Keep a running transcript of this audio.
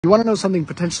You want to know something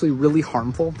potentially really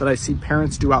harmful that I see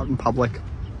parents do out in public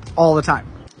all the time?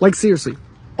 Like seriously,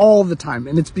 all the time.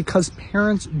 And it's because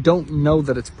parents don't know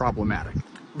that it's problematic.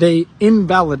 They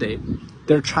invalidate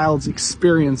their child's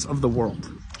experience of the world.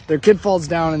 Their kid falls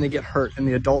down and they get hurt and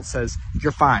the adult says,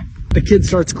 "You're fine." The kid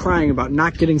starts crying about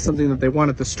not getting something that they want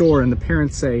at the store and the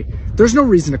parents say, "There's no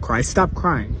reason to cry, stop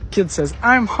crying." Kid says,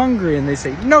 "I'm hungry," and they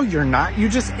say, "No, you're not. You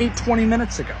just ate 20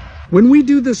 minutes ago." When we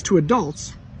do this to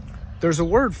adults, there's a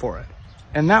word for it,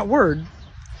 and that word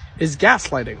is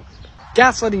gaslighting.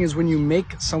 Gaslighting is when you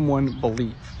make someone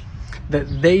believe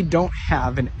that they don't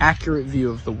have an accurate view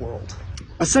of the world.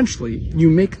 Essentially, you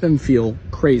make them feel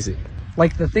crazy,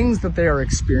 like the things that they are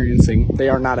experiencing, they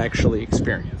are not actually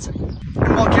experiencing.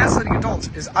 And while gaslighting adults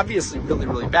is obviously really,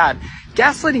 really bad,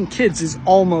 gaslighting kids is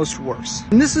almost worse.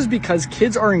 And this is because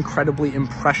kids are incredibly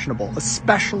impressionable,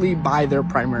 especially by their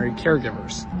primary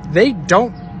caregivers. They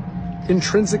don't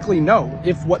intrinsically know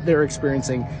if what they're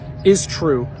experiencing is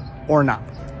true or not.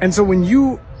 And so when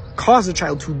you cause a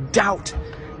child to doubt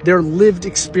their lived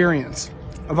experience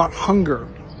about hunger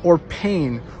or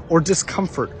pain or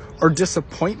discomfort or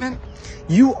disappointment,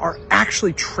 you are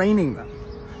actually training them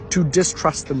to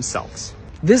distrust themselves.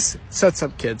 This sets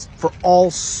up kids for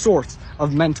all sorts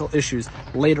of mental issues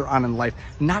later on in life,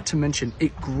 not to mention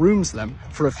it grooms them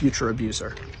for a future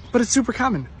abuser. But it's super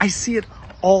common. I see it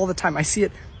all the time. I see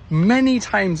it many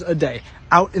times a day,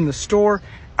 out in the store,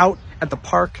 out at the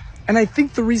park. And I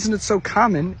think the reason it's so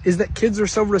common is that kids are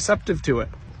so receptive to it.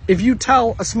 If you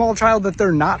tell a small child that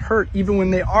they're not hurt, even when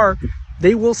they are,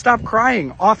 they will stop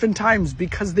crying oftentimes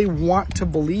because they want to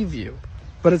believe you.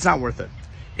 But it's not worth it.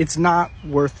 It's not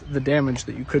worth the damage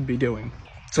that you could be doing.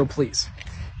 So please,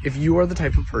 if you are the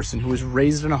type of person who was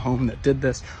raised in a home that did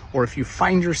this, or if you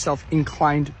find yourself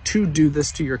inclined to do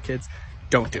this to your kids,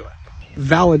 don't do it.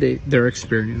 Validate their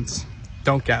experience.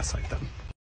 Don't gaslight them.